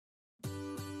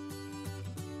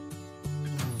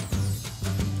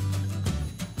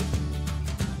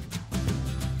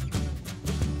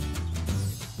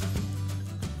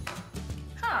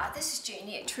this is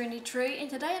Jeannie at Trendy, and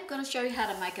today I'm going to show you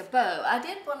how to make a bow. I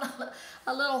did one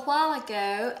a little while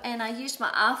ago, and I used my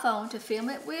iPhone to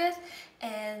film it with,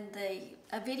 and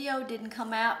a video didn't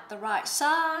come out the right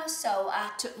size, so I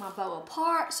took my bow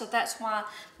apart, so that's why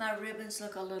my ribbons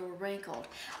look a little wrinkled.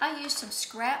 I used some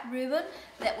scrap ribbon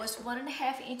that was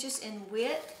 1.5 inches in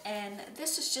width, and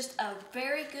this is just a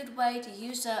very good way to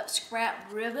use up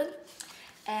scrap ribbon.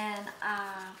 And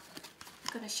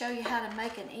I'm going to show you how to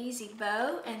make an easy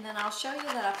bow, and then I'll show you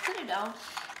that I put it on.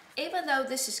 Even though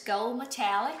this is gold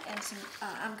metallic, and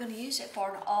I'm going to use it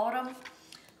for an autumn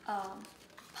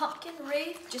pumpkin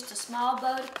wreath, just a small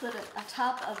bow to put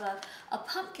atop of a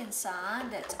pumpkin sign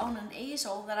that's on an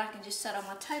easel that I can just set on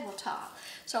my tabletop.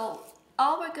 So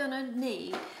all we're going to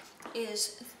need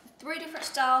is 3 different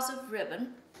styles of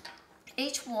ribbon.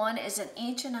 Each one is 1.5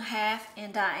 inches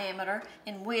in diameter,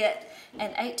 in width,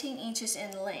 and 18 inches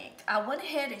in length. I went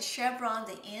ahead and chevron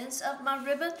the ends of my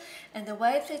ribbon, and the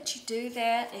way that you do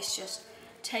that is just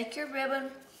take your ribbon,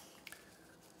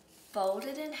 fold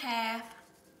it in half,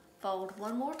 fold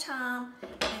one more time,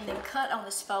 and then cut on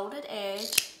this folded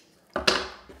edge,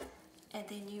 and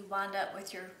then you wind up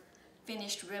with your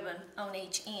finished ribbon on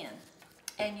each end.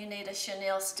 And you need a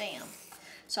chenille stem.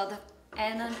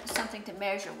 And something to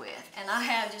measure with. And I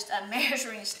have just a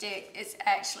measuring stick. It's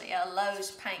actually a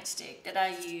Lowe's paint stick that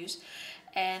I use.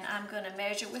 And I'm going to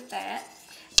measure with that.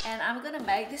 And I'm going to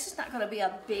make, this is not going to be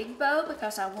a big bow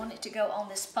because I want it to go on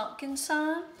this pumpkin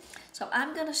sign. So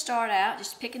I'm going to start out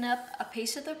just picking up a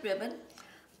piece of the ribbon,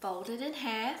 fold it in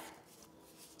half,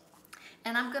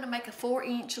 and I'm going to make a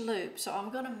 4-inch loop. So I'm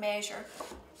going to measure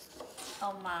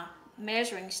on my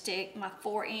measuring stick my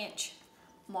 4-inch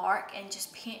mark and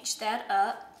just pinch that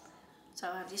up.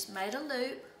 So I've just made a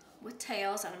loop with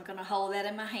tails, and I'm going to hold that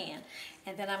in my hand.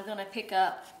 And then I'm going to pick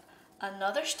up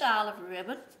another style of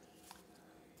ribbon,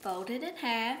 fold it in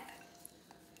half,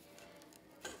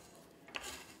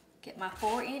 get my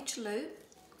 4-inch loop,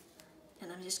 and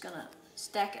I'm just going to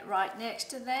stack it right next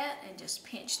to that and just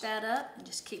pinch that up and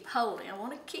just keep holding. I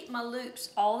want to keep my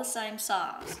loops all the same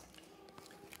size.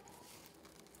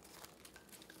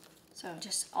 So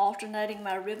just alternating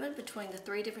my ribbon between the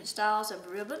 3 different styles of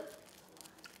ribbon.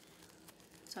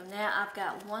 So now I've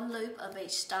got 1 loop of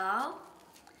each style.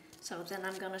 So then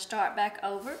I'm going to start back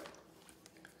over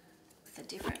with a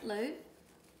different loop.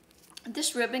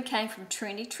 This ribbon came from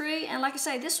Trendy, and like I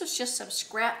say, this was just some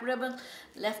scrap ribbon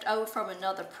left over from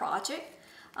another project.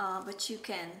 But you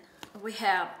can,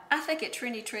 I think at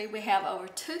Trendy we have over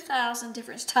 2,000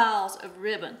 different styles of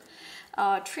ribbon.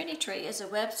 Trendy is a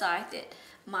website that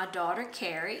my daughter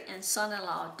Carrie and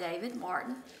son-in-law David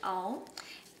Martin own,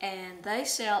 and they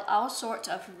sell all sorts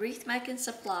of wreath making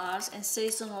supplies and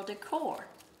seasonal decor.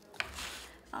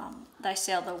 They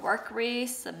sell the work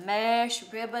wreaths, the mesh,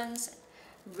 ribbons,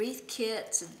 wreath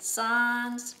kits and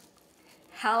signs,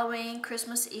 Halloween,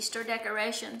 Christmas, Easter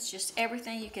decorations, just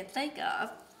everything you can think of.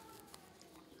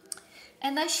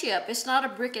 And they ship. It's not a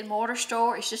brick and mortar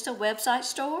store, it's just a website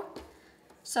store.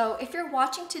 So if you're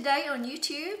watching today on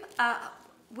YouTube, I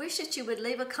wish that you would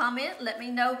leave a comment. Let me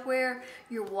know where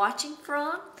you're watching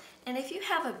from. And if you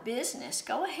have a business,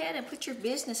 go ahead and put your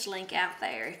business link out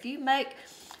there. If you make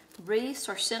wreaths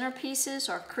or centerpieces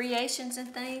or creations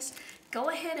and things, go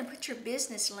ahead and put your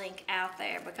business link out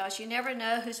there, because you never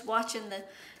know who's watching the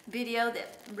video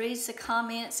that reads the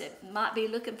comments that might be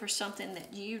looking for something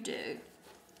that you do.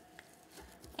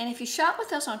 And if you shop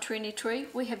with us on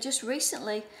Trendy, we have just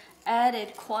recently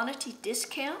added quantity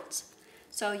discounts.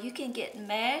 So you can get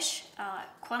mesh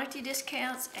quantity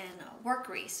discounts and work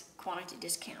wreaths quantity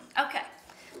discount. Okay,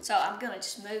 so I'm going to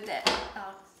just move that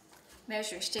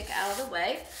measuring stick out of the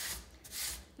way.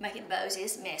 Making bows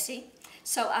is messy.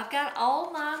 So I've got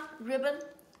all my ribbon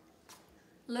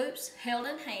loops held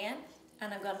in hand,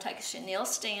 and I'm going to take a chenille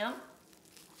stem.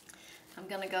 I'm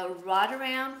going to go right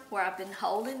around where I've been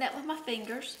holding that with my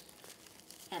fingers,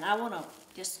 and I'm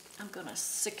going to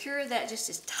secure that just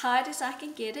as tight as I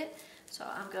can get it. So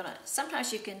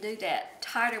sometimes you can do that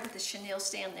tighter with a chenille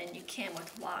stem than you can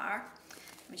with wire.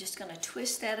 I'm just going to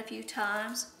twist that a few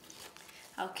times.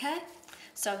 Okay,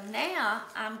 so now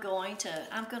I'm going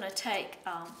to take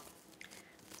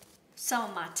some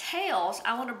of my tails.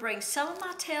 I want to bring some of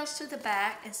my tails to the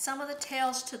back and some of the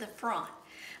tails to the front.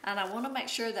 And I want to make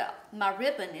sure that my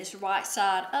ribbon is right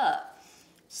side up.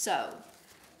 So,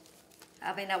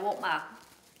 I want my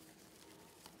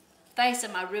face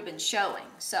of my ribbon showing.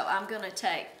 So I'm going to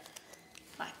take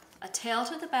like a tail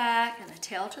to the back and a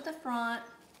tail to the front.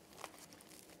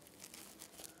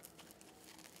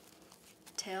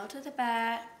 Tail to the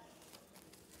back.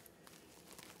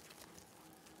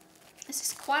 This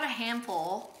is quite a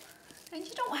handful And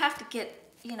you don't have to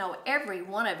get, you know, every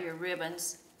one of your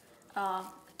ribbons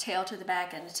tail to the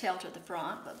back and a tail to the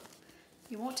front, but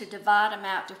you want to divide them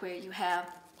out to where you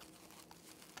have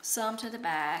some to the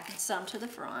back and some to the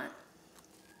front.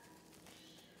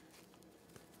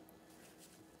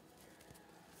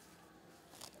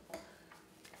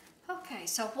 Okay,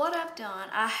 so what I've done,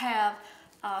 I have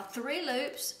 3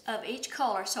 loops of each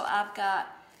color. So I've got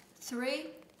 3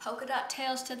 polka dot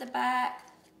tails to the back,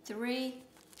 3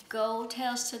 gold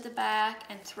tails to the back,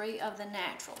 and 3 of the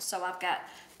natural. So I've got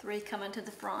 3 coming to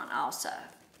the front also.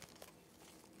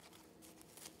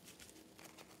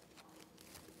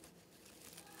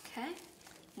 Okay,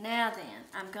 now then,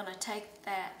 I'm gonna take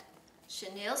that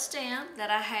chenille stem that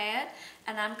I had,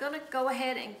 and I'm gonna go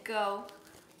ahead and go,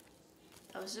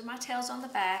 those are my tails on the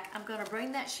back, I'm gonna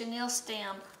bring that chenille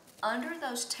stem under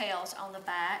those tails on the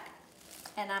back,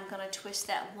 and I'm gonna twist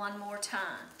that one more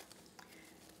time.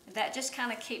 That just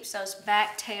kind of keeps those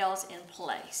back tails in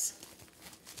place.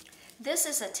 This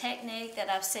is a technique that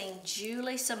I've seen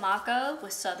Julie Siomacco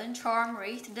with Southern Charm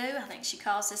Wreaths do. I think she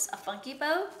calls this a funky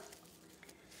bow.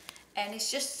 And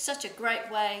it's just such a great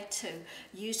way to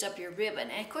use up your ribbon.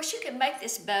 And of course you can make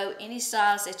this bow any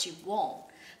size that you want.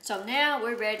 So now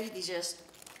we're ready to just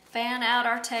fan out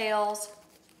our tails.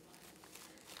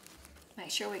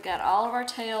 Make sure we got all of our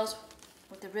tails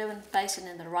with the ribbon facing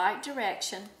in the right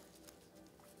direction.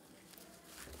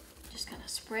 Just gonna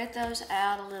spread those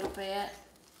out a little bit.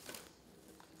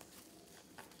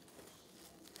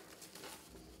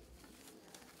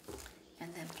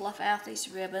 And then fluff out these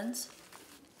ribbons.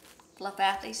 Fluff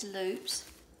out these loops.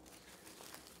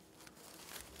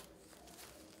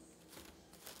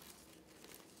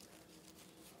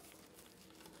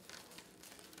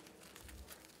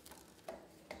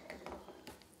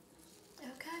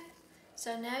 Okay,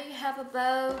 so now you have a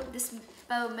bow. This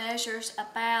bow measures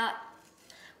about,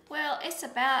 well, it's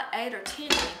about 8 or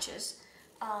 10 inches.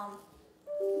 And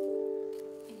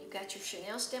you've got your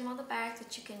chenille stem on the back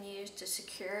that you can use to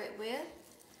secure it with.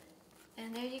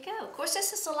 And there you go. Of course,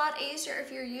 this is a lot easier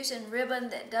if you're using ribbon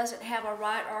that doesn't have a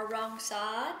right or wrong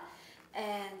side.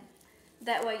 And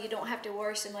that way you don't have to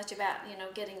worry so much about, you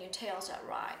know, getting your tails out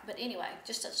right. But anyway,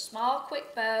 just a small,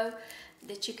 quick bow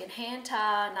that you can hand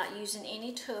tie, not using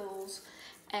any tools,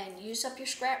 and use up your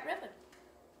scrap ribbon.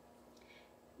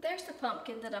 There's the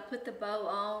pumpkin that I put the bow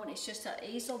on. It's just an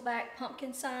easel back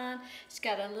pumpkin sign. It's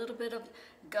got a little bit of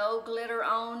gold glitter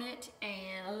on it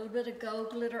and a little bit of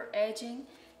gold glitter edging.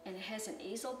 And it has an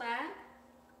easel back,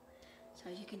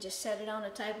 so you can just set it on a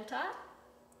tabletop.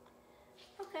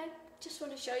 Okay, just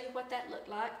want to show you what that looked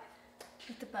like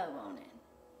with the bow on it.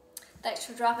 Thanks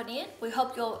for dropping in. We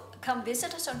hope you'll come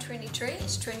visit us on TrendyTree.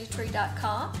 It's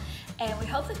trendytree.com. And we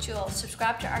hope that you'll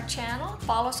subscribe to our channel,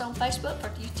 follow us on Facebook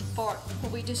for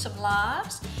where we do some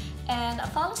lives, and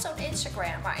follow us on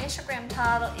Instagram. Our Instagram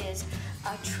title is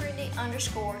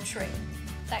trendy_tree.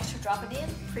 Thanks for dropping in.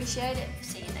 Appreciate it.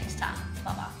 See you next time.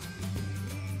 Bye-bye.